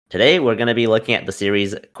Today we're going to be looking at the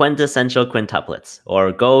series Quintessential Quintuplets,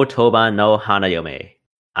 or Go Toba no Hanayome.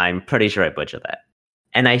 I'm pretty sure I butchered that.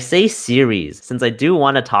 And I say series since I do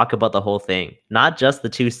want to talk about the whole thing, not just the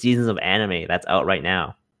 2 seasons of anime that's out right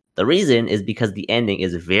now. The reason is because the ending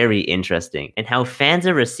is very interesting, and how fans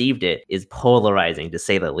have received it is polarizing to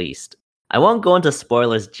say the least. I won't go into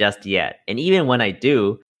spoilers just yet, and even when I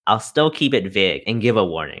do, I'll still keep it vague and give a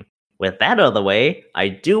warning. With that out of the way, I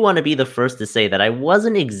do want to be the first to say that I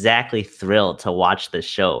wasn't exactly thrilled to watch this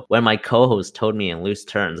show when my co-host told me in loose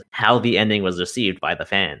terms how the ending was received by the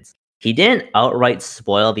fans. He didn't outright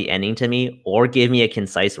spoil the ending to me or give me a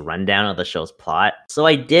concise rundown of the show's plot, so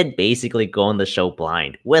I did basically go on the show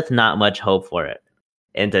blind, with not much hope for it.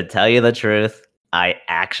 And to tell you the truth, I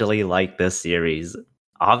actually like this series.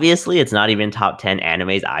 Obviously, it's not even top 10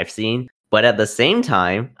 animes I've seen, but at the same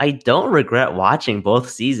time, I don't regret watching both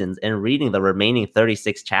seasons and reading the remaining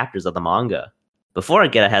 36 chapters of the manga. Before I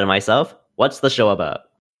get ahead of myself, what's the show about?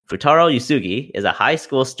 Futaro Yusugi is a high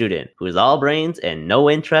school student who is all brains and no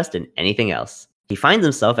interest in anything else. He finds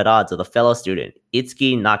himself at odds with a fellow student,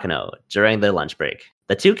 Itsuki Nakano, during their lunch break.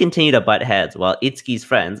 The two continue to butt heads while Itsuki's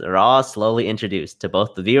friends are all slowly introduced to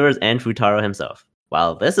both the viewers and Futaro himself.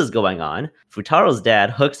 While this is going on, Futaro's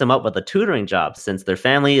dad hooks him up with a tutoring job since their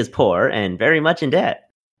family is poor and very much in debt.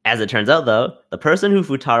 As it turns out though, the person who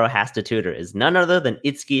Futaro has to tutor is none other than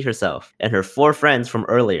Itsuki herself, and her 4 friends from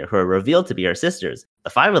earlier who are revealed to be her sisters, the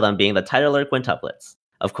 5 of them being the titular quintuplets.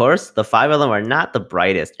 Of course, the 5 of them are not the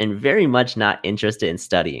brightest and very much not interested in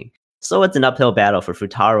studying, so it's an uphill battle for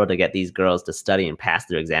Futaro to get these girls to study and pass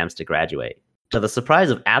their exams to graduate. To the surprise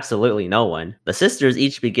of absolutely no one, the sisters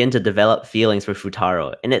each begin to develop feelings for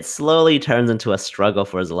Futaro, and it slowly turns into a struggle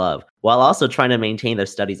for his love, while also trying to maintain their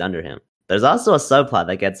studies under him. There's also a subplot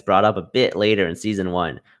that gets brought up a bit later in season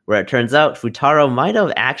 1, where it turns out Futaro might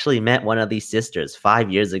have actually met one of these sisters 5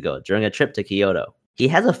 years ago during a trip to Kyoto. He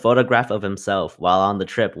has a photograph of himself while on the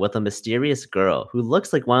trip with a mysterious girl who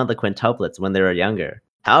looks like one of the quintuplets when they were younger.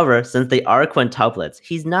 However, since they are quintuplets,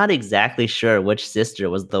 he's not exactly sure which sister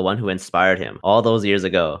was the one who inspired him all those years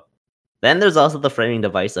ago. Then there's also the framing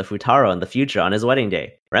device of Futaro in the future on his wedding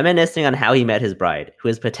day, reminiscing on how he met his bride, who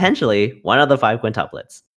is potentially one of the 5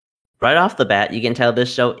 quintuplets. Right off the bat, you can tell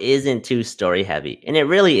this show isn't too story heavy, and it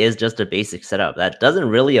really is just a basic setup that doesn't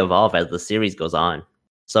really evolve as the series goes on.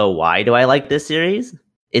 So why do I like this series?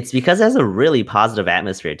 It's because it has a really positive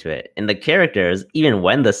atmosphere to it, and the characters, even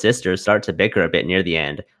when the sisters start to bicker a bit near the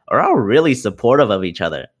end, are all really supportive of each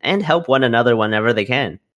other, and help one another whenever they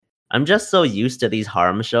can. I'm just so used to these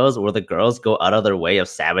harem shows where the girls go out of their way of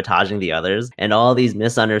sabotaging the others, and all these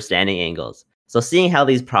misunderstanding angles. So seeing how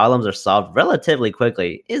these problems are solved relatively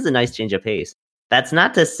quickly is a nice change of pace. That's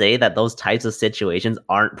not to say that those types of situations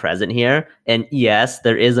aren't present here, and yes,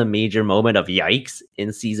 there is a major moment of yikes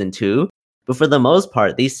in season 2, but for the most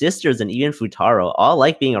part, these sisters and even Futaro all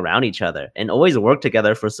like being around each other and always work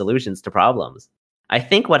together for solutions to problems. I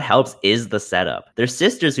think what helps is the setup. They're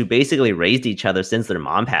sisters who basically raised each other since their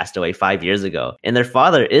mom passed away 5 years ago, and their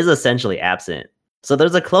father is essentially absent. So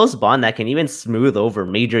there's a close bond that can even smooth over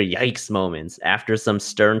major yikes moments after some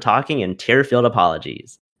stern talking and tear-filled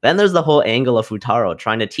apologies. Then there's the whole angle of Futaro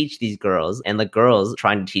trying to teach these girls and the girls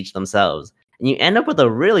trying to teach themselves. And you end up with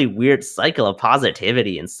a really weird cycle of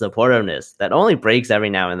positivity and supportiveness that only breaks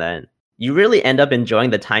every now and then. You really end up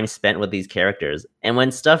enjoying the time spent with these characters, and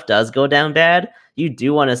when stuff does go down bad, you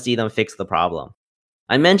do want to see them fix the problem.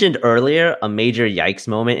 I mentioned earlier a major yikes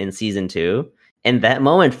moment in season 2, and that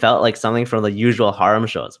moment felt like something from the usual harem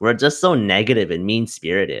shows, where it's just so negative and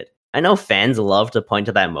mean-spirited. I know fans love to point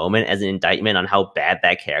to that moment as an indictment on how bad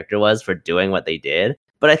that character was for doing what they did,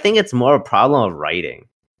 but I think it's more a problem of writing.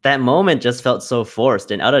 That moment just felt so forced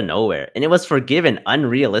and out of nowhere, and it was forgiven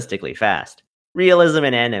unrealistically fast. Realism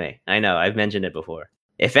in anime. I know, I've mentioned it before.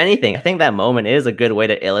 If anything, I think that moment is a good way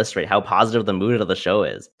to illustrate how positive the mood of the show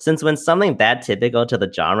is, since when something that typical to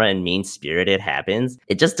the genre and mean-spirited happens,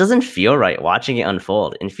 it just doesn't feel right watching it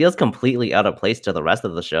unfold and feels completely out of place to the rest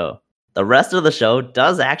of the show. The rest of the show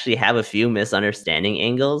does actually have a few misunderstanding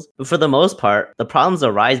angles, but for the most part, the problems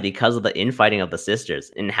arise because of the infighting of the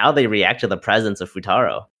sisters and how they react to the presence of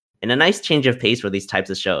Futaro. In a nice change of pace for these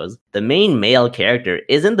types of shows, the main male character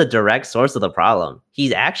isn't the direct source of the problem,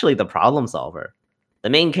 he's actually the problem solver.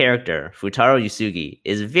 The main character, Futaro Yusugi,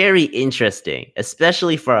 is very interesting,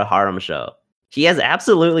 especially for a harem show. He has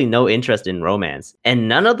absolutely no interest in romance, and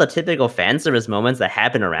none of the typical fanservice moments that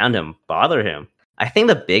happen around him bother him. I think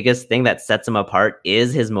the biggest thing that sets him apart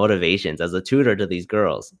is his motivations as a tutor to these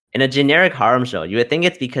girls. In a generic harem show, you would think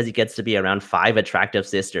it's because he gets to be around 5 attractive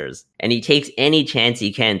sisters, and he takes any chance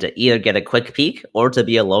he can to either get a quick peek or to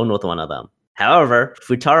be alone with one of them. However,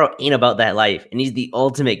 Futaro ain't about that life, and he's the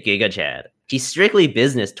ultimate Giga Chad. He's strictly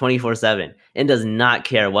business 24/7 and does not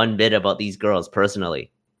care one bit about these girls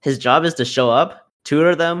personally. His job is to show up,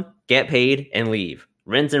 tutor them, get paid, and leave.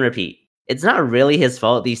 Rinse and repeat. It's not really his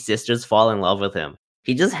fault these sisters fall in love with him.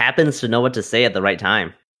 He just happens to know what to say at the right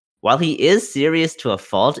time. While he is serious to a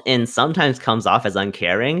fault and sometimes comes off as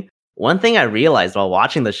uncaring, one thing I realized while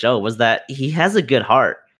watching the show was that he has a good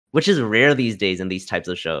heart, which is rare these days in these types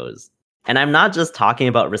of shows. And I'm not just talking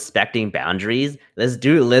about respecting boundaries. This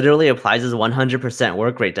dude literally applies his 100%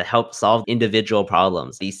 work rate to help solve individual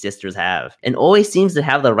problems these sisters have, and always seems to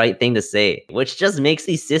have the right thing to say, which just makes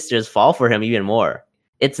these sisters fall for him even more.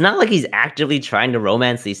 It's not like he's actively trying to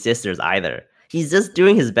romance these sisters either. He's just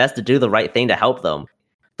doing his best to do the right thing to help them.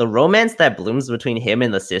 The romance that blooms between him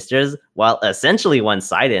and the sisters, while essentially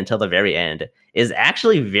one-sided until the very end, is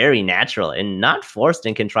actually very natural and not forced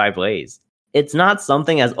in contrived ways. It's not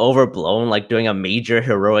something as overblown like doing a major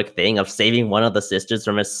heroic thing of saving one of the sisters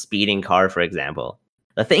from a speeding car, for example.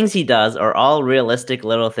 The things he does are all realistic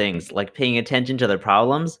little things, like paying attention to their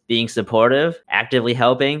problems, being supportive, actively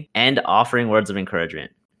helping, and offering words of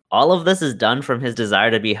encouragement. All of this is done from his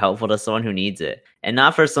desire to be helpful to someone who needs it, and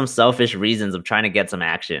not for some selfish reasons of trying to get some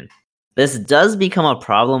action. This does become a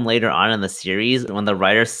problem later on in the series when the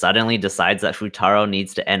writer suddenly decides that Futaro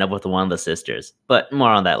needs to end up with one of the sisters, but more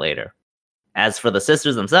on that later. As for the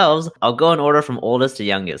sisters themselves, I'll go in order from oldest to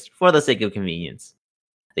youngest, for the sake of convenience.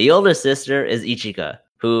 The older sister is Ichika,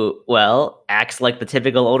 who, well, acts like the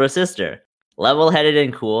typical older sister. Level-headed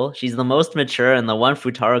and cool, she's the most mature and the one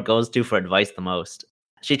Futaro goes to for advice the most.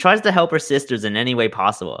 She tries to help her sisters in any way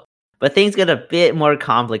possible, but things get a bit more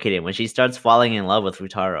complicated when she starts falling in love with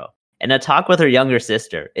Futaro. In a talk with her younger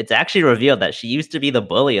sister, it's actually revealed that she used to be the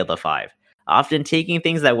bully of the five, often taking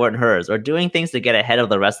things that weren't hers or doing things to get ahead of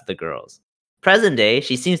the rest of the girls. Present day,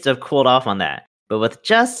 she seems to have cooled off on that, but with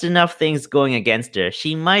just enough things going against her,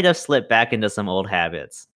 she might have slipped back into some old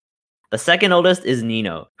habits. The second oldest is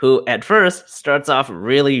Nino, who at first starts off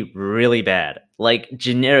really, really bad, like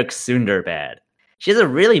generic tsundere bad. She has a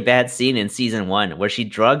really bad scene in season 1 where she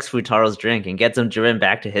drugs Futaro's drink and gets him driven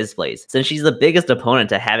back to his place, since she's the biggest opponent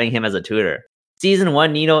to having him as a tutor. Season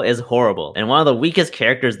 1 Nino is horrible, and one of the weakest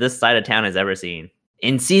characters this side of town has ever seen.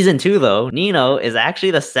 In season 2 though, Nino is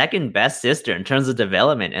actually the second best sister in terms of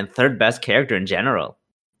development and third best character in general.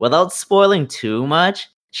 Without spoiling too much,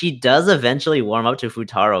 she does eventually warm up to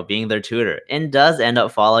Futaro being their tutor, and does end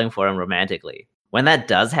up falling for him romantically. When that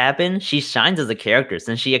does happen, she shines as a character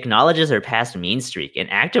since she acknowledges her past mean streak and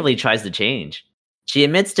actively tries to change. She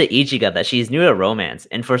admits to Ichika that she's new to romance,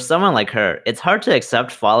 and for someone like her, it's hard to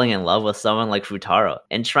accept falling in love with someone like Futaro,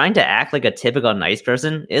 and trying to act like a typical nice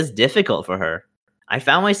person is difficult for her. I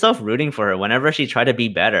found myself rooting for her whenever she tried to be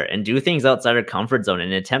better and do things outside her comfort zone in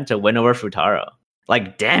an attempt to win over Futaro.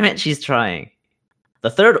 Like, damn it, she's trying. The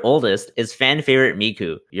third oldest is fan favorite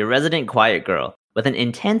Miku, your resident quiet girl, with an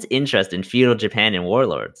intense interest in feudal Japan and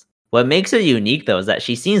warlords. What makes her unique though is that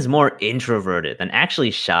she seems more introverted than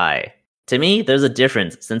actually shy. To me, there's a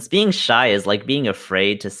difference, since being shy is like being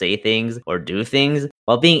afraid to say things or do things,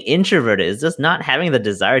 while being introverted is just not having the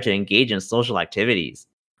desire to engage in social activities.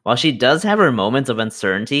 While she does have her moments of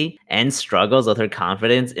uncertainty and struggles with her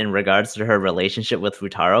confidence in regards to her relationship with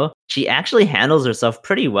Futaro, she actually handles herself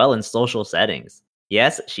pretty well in social settings.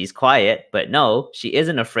 Yes, she's quiet, but no, she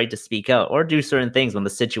isn't afraid to speak out or do certain things when the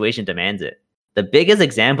situation demands it. The biggest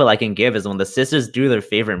example I can give is when the sisters do their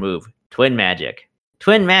favorite move, twin magic.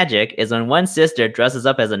 Twin magic is when one sister dresses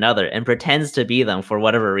up as another and pretends to be them for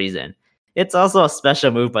whatever reason. It's also a special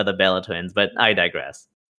move by the Bella twins, but I digress.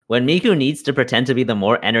 When Miku needs to pretend to be the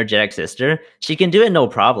more energetic sister, she can do it no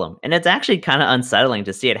problem, and it's actually kinda unsettling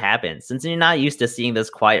to see it happen, since you're not used to seeing this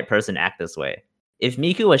quiet person act this way. If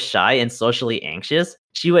Miku was shy and socially anxious,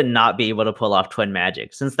 she would not be able to pull off twin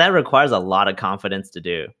magic, since that requires a lot of confidence to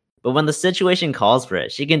do. But when the situation calls for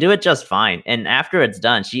it, she can do it just fine, and after it's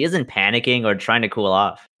done, she isn't panicking or trying to cool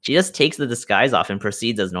off. She just takes the disguise off and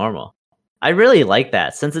proceeds as normal. I really like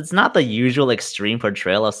that, since it's not the usual extreme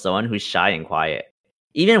portrayal of someone who's shy and quiet.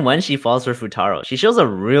 Even when she falls for Futaro, she shows a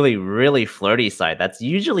really, really flirty side that's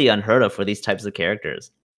usually unheard of for these types of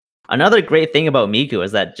characters. Another great thing about Miku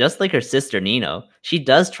is that just like her sister Nino, she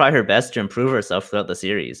does try her best to improve herself throughout the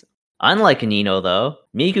series. Unlike Nino though,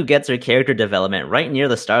 Miku gets her character development right near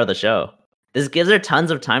the start of the show. This gives her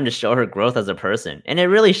tons of time to show her growth as a person, and it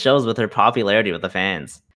really shows with her popularity with the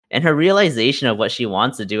fans. And her realization of what she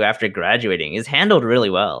wants to do after graduating is handled really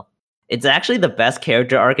well. It's actually the best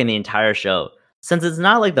character arc in the entire show, since it's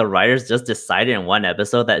not like the writers just decided in one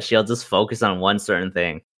episode that she'll just focus on one certain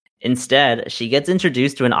thing. Instead, she gets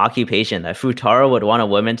introduced to an occupation that Futaro would want a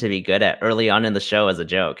woman to be good at early on in the show as a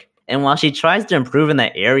joke. And while she tries to improve in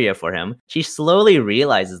that area for him, she slowly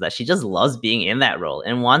realizes that she just loves being in that role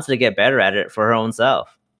and wants to get better at it for her own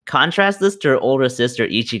self. Contrast this to her older sister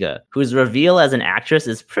Ichiga, whose reveal as an actress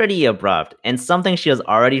is pretty abrupt and something she was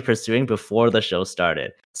already pursuing before the show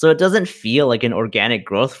started, so it doesn't feel like an organic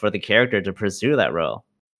growth for the character to pursue that role.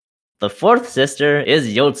 The fourth sister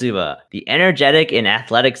is Yotsuba, the energetic and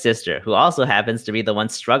athletic sister who also happens to be the one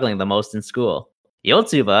struggling the most in school.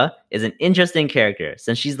 Yotsuba is an interesting character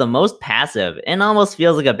since she's the most passive and almost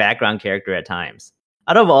feels like a background character at times.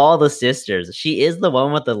 Out of all the sisters, she is the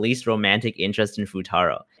one with the least romantic interest in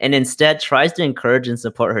Futaro, and instead tries to encourage and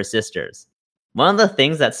support her sisters. One of the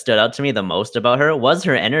things that stood out to me the most about her was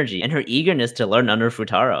her energy and her eagerness to learn under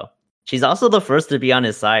Futaro. She's also the first to be on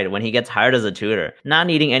his side when he gets hired as a tutor, not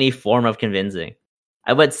needing any form of convincing.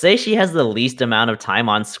 I would say she has the least amount of time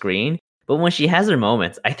on screen, but when she has her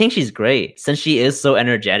moments, I think she's great, since she is so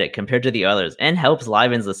energetic compared to the others and helps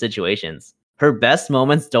livens the situations. Her best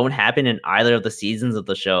moments don't happen in either of the seasons of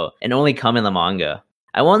the show, and only come in the manga.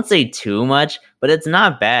 I won't say too much, but it's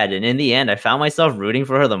not bad, and in the end I found myself rooting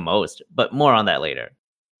for her the most, but more on that later.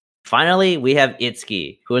 Finally, we have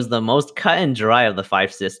Itsuki, who is the most cut and dry of the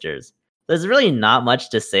five sisters. There's really not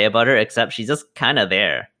much to say about her except she's just kinda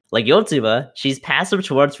there. Like Yotsuba, she's passive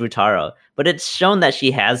towards Futaro, but it's shown that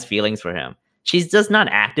she has feelings for him. She's just not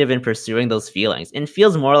active in pursuing those feelings, and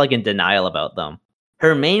feels more like in denial about them.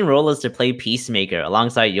 Her main role is to play peacemaker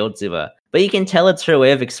alongside Yotsuba, but you can tell it's her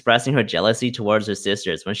way of expressing her jealousy towards her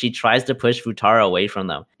sisters when she tries to push Futaro away from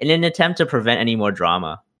them, in an attempt to prevent any more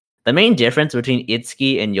drama. The main difference between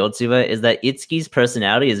Itsuki and Yotsuba is that Itsuki's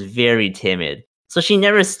personality is very timid, so she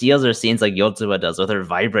never steals her scenes like Yotsuba does with her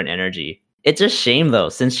vibrant energy. It's a shame though,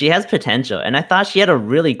 since she has potential, and I thought she had a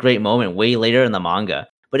really great moment way later in the manga,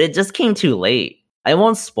 but it just came too late. I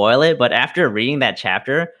won't spoil it, but after reading that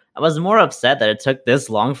chapter, I was more upset that it took this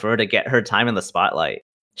long for her to get her time in the spotlight.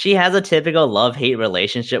 She has a typical love-hate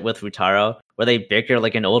relationship with Futaro, where they bicker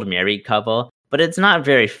like an old married couple, but it's not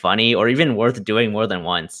very funny or even worth doing more than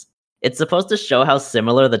once. It's supposed to show how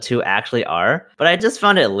similar the two actually are, but I just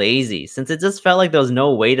found it lazy, since it just felt like there was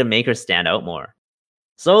no way to make her stand out more.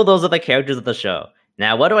 So those are the characters of the show.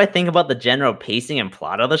 Now, what do I think about the general pacing and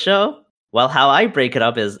plot of the show? Well, how I break it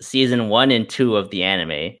up is season 1 and 2 of the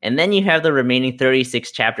anime, and then you have the remaining 36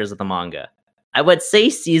 chapters of the manga. I would say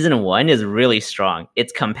season 1 is really strong.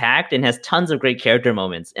 It's compact and has tons of great character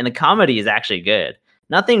moments, and the comedy is actually good.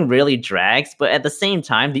 Nothing really drags, but at the same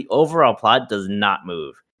time, the overall plot does not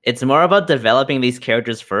move. It's more about developing these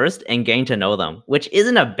characters first and getting to know them, which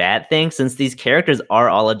isn't a bad thing since these characters are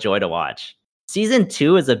all a joy to watch. Season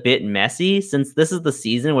 2 is a bit messy since this is the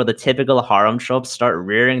season where the typical harem tropes start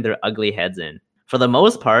rearing their ugly heads in. For the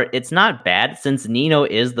most part, it's not bad since Nino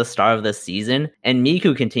is the star of this season and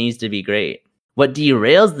Miku continues to be great. What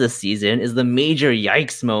derails this season is the major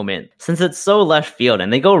yikes moment, since it's so left field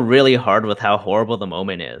and they go really hard with how horrible the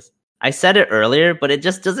moment is. I said it earlier, but it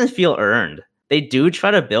just doesn't feel earned. They do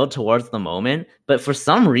try to build towards the moment, but for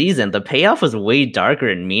some reason the payoff was way darker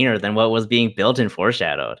and meaner than what was being built and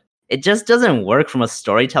foreshadowed. It just doesn't work from a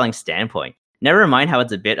storytelling standpoint, never mind how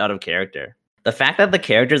it's a bit out of character. The fact that the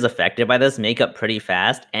characters affected by this make up pretty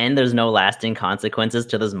fast, and there's no lasting consequences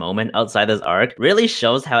to this moment outside this arc, really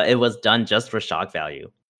shows how it was done just for shock value.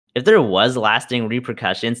 If there was lasting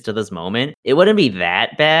repercussions to this moment, it wouldn't be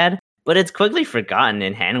that bad, but it's quickly forgotten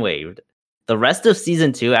and hand-waved. The rest of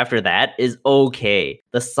season 2 after that is okay.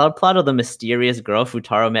 The subplot of the mysterious girl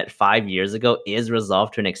Futaro met 5 years ago is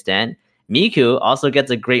resolved to an extent. Miku also gets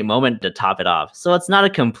a great moment to top it off, so it's not a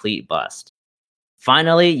complete bust.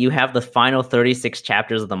 Finally, you have the final 36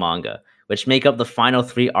 chapters of the manga, which make up the final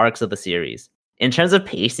 3 arcs of the series. In terms of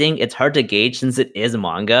pacing, it's hard to gauge since it is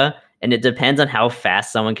manga, and it depends on how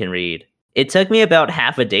fast someone can read. It took me about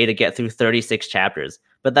half a day to get through 36 chapters,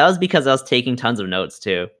 but that was because I was taking tons of notes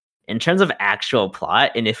too. In terms of actual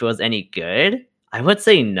plot and if it was any good, I would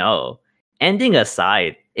say no. Ending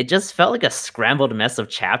aside, it just felt like a scrambled mess of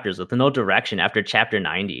chapters with no direction after chapter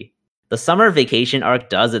 90. The summer vacation arc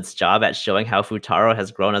does its job at showing how Futaro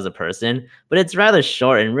has grown as a person, but it's rather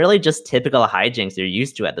short and really just typical hijinks you're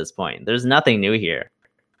used to at this point. There's nothing new here.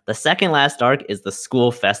 The second last arc is the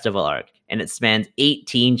school festival arc, and it spans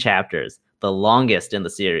 18 chapters, the longest in the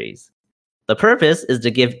series. The purpose is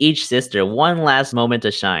to give each sister one last moment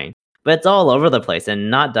to shine, but it's all over the place and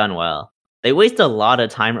not done well. They waste a lot of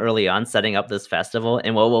time early on setting up this festival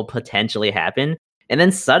and what will potentially happen, and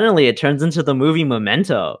then suddenly it turns into the movie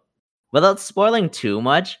Memento. Without spoiling too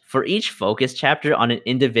much, for each focus chapter on an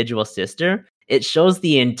individual sister, it shows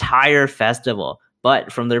the entire festival,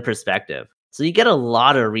 but from their perspective. So you get a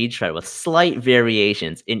lot of retread with slight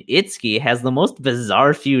variations, and Itsuki has the most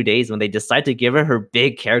bizarre few days when they decide to give her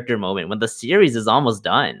big character moment when the series is almost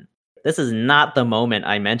done. This is not the moment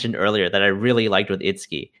I mentioned earlier that I really liked with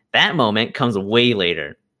Itsuki. That moment comes way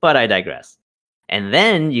later, but I digress. And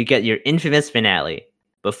then you get your infamous finale.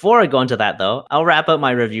 Before I go into that though, I'll wrap up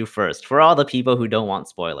my review first for all the people who don't want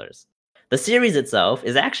spoilers. The series itself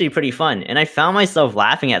is actually pretty fun, and I found myself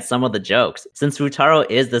laughing at some of the jokes, since Futaro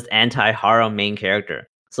is this anti-harem main character.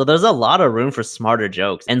 So there's a lot of room for smarter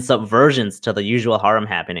jokes and subversions to the usual harem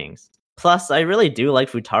happenings. Plus, I really do like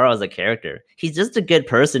Futaro as a character. He's just a good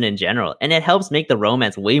person in general, and it helps make the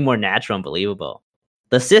romance way more natural and believable.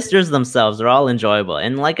 The sisters themselves are all enjoyable,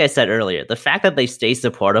 and like I said earlier, the fact that they stay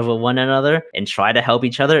supportive of one another and try to help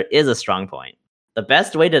each other is a strong point. The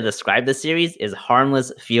best way to describe the series is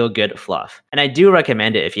harmless, feel-good fluff, and I do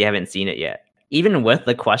recommend it if you haven't seen it yet. Even with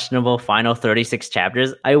the questionable final 36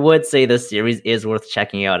 chapters, I would say this series is worth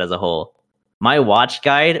checking out as a whole. My watch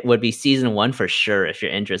guide would be Season 1 for sure if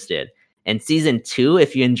you're interested, and Season 2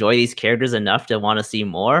 if you enjoy these characters enough to want to see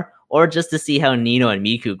more, or just to see how Nino and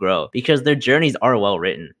Miku grow, because their journeys are well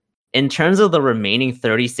written. In terms of the remaining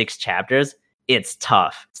 36 chapters, it's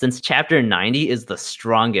tough, since chapter 90 is the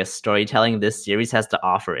strongest storytelling this series has to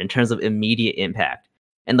offer in terms of immediate impact,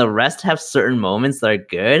 and the rest have certain moments that are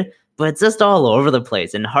good, but it's just all over the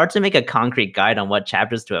place and hard to make a concrete guide on what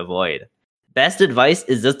chapters to avoid. Best advice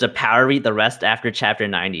is just to power read the rest after chapter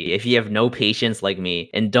 90 if you have no patience like me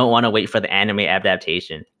and don't want to wait for the anime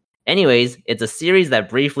adaptation. Anyways, it's a series that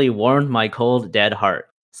briefly warmed my cold, dead heart,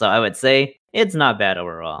 so I would say it's not bad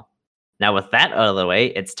overall. Now with that out of the way,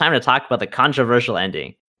 it's time to talk about the controversial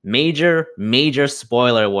ending. Major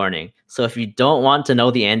spoiler warning, so if you don't want to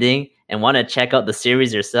know the ending and want to check out the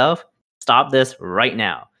series yourself, stop this right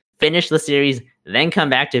now. Finish the series, then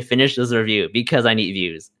come back to finish this review because I need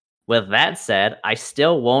views. With that said, I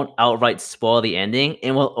still won't outright spoil the ending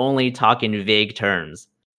and will only talk in vague terms.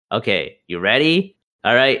 Okay, you ready?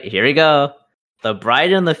 Alright, here we go. The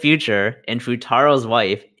bride in the future and Futaro's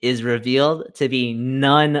wife is revealed to be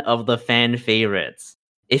none of the fan favorites.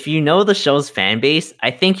 If you know the show's fan base, I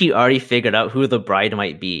think you already figured out who the bride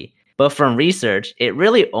might be. But from research, it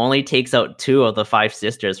really only takes out 2 of the 5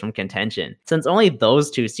 sisters from contention, since only those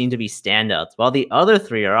 2 seem to be standouts, while the other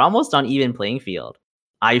 3 are almost on even playing field.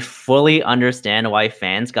 I fully understand why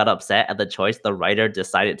fans got upset at the choice the writer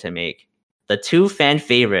decided to make. The 2 fan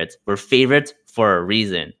favorites were favorites for a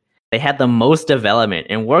reason. They had the most development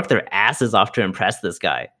and worked their asses off to impress this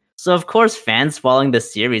guy. So of course fans following the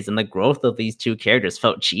series and the growth of these 2 characters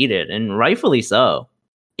felt cheated, and rightfully so.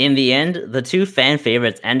 In the end, the 2 fan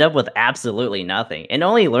favorites end up with absolutely nothing, and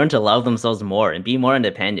only learn to love themselves more and be more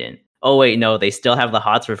independent. Oh wait, no, they still have the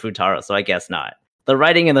hots for Futaro, so I guess not. The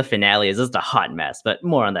writing in the finale is just a hot mess, but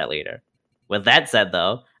more on that later. With that said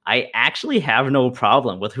though, I actually have no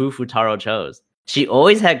problem with who Futaro chose. She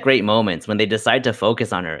always had great moments when they decided to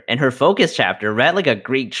focus on her, and her focus chapter read like a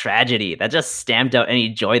Greek tragedy that just stamped out any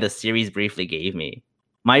joy the series briefly gave me.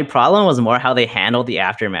 My problem was more how they handled the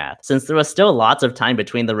aftermath, since there was still lots of time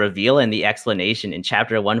between the reveal and the explanation in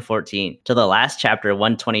chapter 114 to the last chapter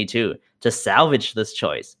 122 to salvage this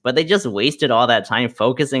choice, but they just wasted all that time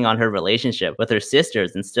focusing on her relationship with her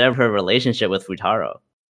sisters instead of her relationship with Futaro.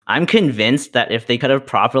 I'm convinced that if they could have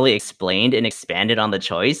properly explained and expanded on the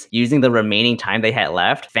choice using the remaining time they had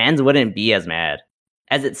left, fans wouldn't be as mad.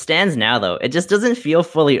 As it stands now though, it just doesn't feel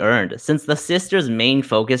fully earned, since the sisters' main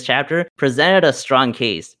focus chapter presented a strong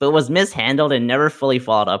case, but was mishandled and never fully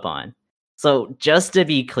followed up on. So just to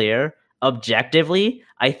be clear, objectively,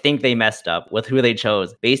 I think they messed up with who they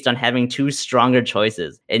chose based on having 2 stronger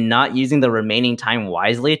choices and not using the remaining time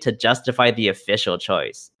wisely to justify the official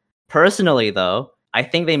choice. Personally though, I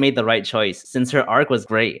think they made the right choice since her arc was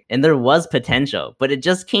great and there was potential, but it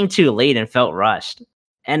just came too late and felt rushed.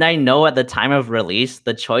 And I know at the time of release,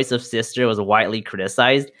 the choice of sister was widely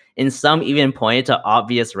criticized, and some even pointed to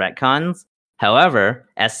obvious retcons. However,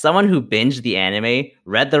 as someone who binged the anime,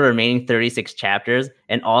 read the remaining 36 chapters,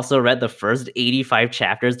 and also read the first 85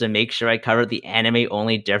 chapters to make sure I covered the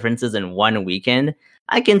anime-only differences in one weekend,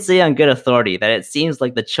 I can say on good authority that it seems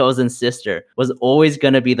like the chosen sister was always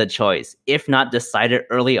going to be the choice, if not decided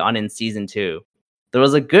early on in Season 2. There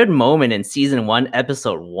was a good moment in Season 1,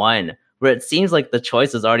 Episode 1, where it seems like the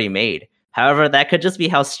choice was already made. However, that could just be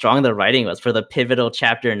how strong the writing was for the pivotal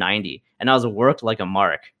Chapter 90, and I was worked like a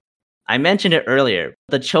mark. I mentioned it earlier,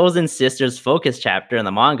 the Chosen Sisters focus chapter in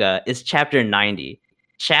the manga is Chapter 90.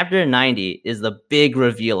 Chapter 90 is the big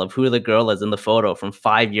reveal of who the girl is in the photo from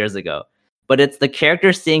 5 years ago. But it's the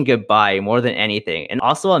character saying goodbye more than anything, and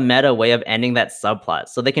also a meta way of ending that subplot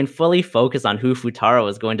so they can fully focus on who Futaro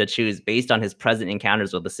is going to choose based on his present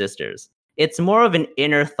encounters with the sisters. It's more of an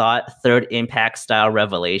inner thought, third impact style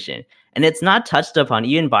revelation, and it's not touched upon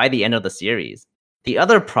even by the end of the series. The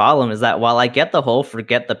other problem is that while I get the whole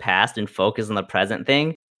forget the past and focus on the present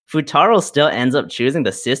thing, Futaro still ends up choosing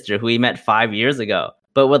the sister who he met 5 years ago,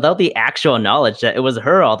 but without the actual knowledge that it was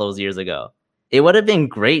her all those years ago. It would have been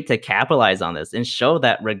great to capitalize on this and show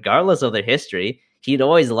that regardless of their history, he'd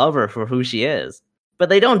always love her for who she is. But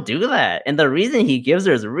they don't do that, and the reason he gives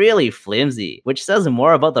her is really flimsy, which says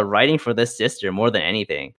more about the writing for this sister more than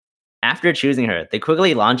anything. After choosing her, they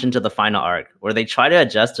quickly launch into the final arc, where they try to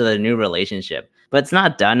adjust to their new relationship, but it's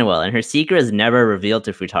not done well, and her secret is never revealed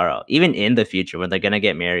to Futaro, even in the future when they're gonna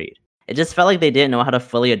get married. It just felt like they didn't know how to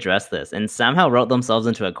fully address this, and somehow wrote themselves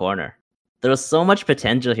into a corner. There was so much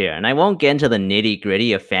potential here, and I won't get into the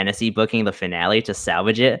nitty-gritty of fantasy booking the finale to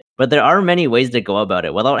salvage it, but there are many ways to go about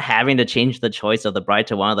it without having to change the choice of the bride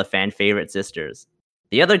to one of the fan-favorite sisters.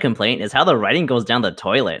 The other complaint is how the writing goes down the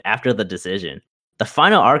toilet after the decision. The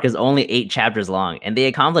final arc is only 8 chapters long, and they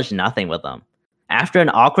accomplish nothing with them. After an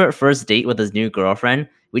awkward first date with his new girlfriend,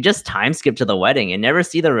 we just time skip to the wedding and never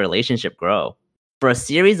see the relationship grow. For a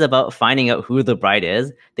series about finding out who the bride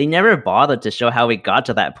is, they never bothered to show how we got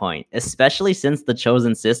to that point, especially since the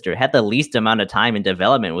chosen sister had the least amount of time in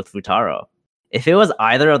development with Futaro. If it was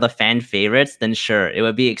either of the fan favorites, then sure, it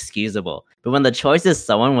would be excusable. But when the choice is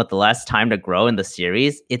someone with less time to grow in the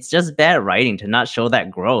series, it's just bad writing to not show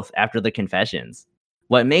that growth after the confessions.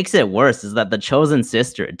 What makes it worse is that the chosen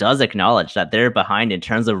sister does acknowledge that they're behind in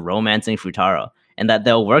terms of romancing Futaro, and that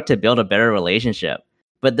they'll work to build a better relationship.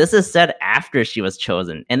 But this is said after she was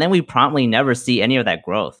chosen, and then we promptly never see any of that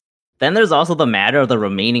growth. Then there's also the matter of the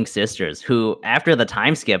remaining sisters, who, after the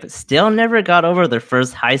time skip, still never got over their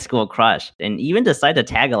first high school crush, and even decide to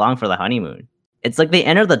tag along for the honeymoon. It's like they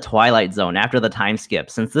enter the Twilight Zone after the time skip,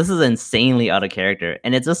 since this is insanely out of character,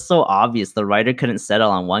 and it's just so obvious the writer couldn't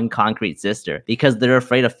settle on one concrete sister because they're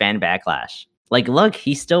afraid of fan backlash. Like, look,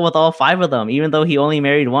 he's still with all 5 of them, even though he only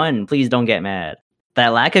married one, please don't get mad.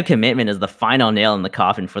 That lack of commitment is the final nail in the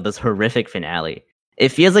coffin for this horrific finale. It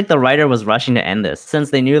feels like the writer was rushing to end this, since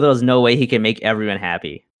they knew there was no way he could make everyone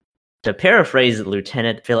happy. To paraphrase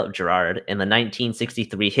Lieutenant Philip Gerard in the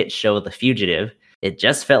 1963 hit show The Fugitive, it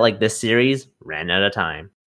just felt like this series ran out of time.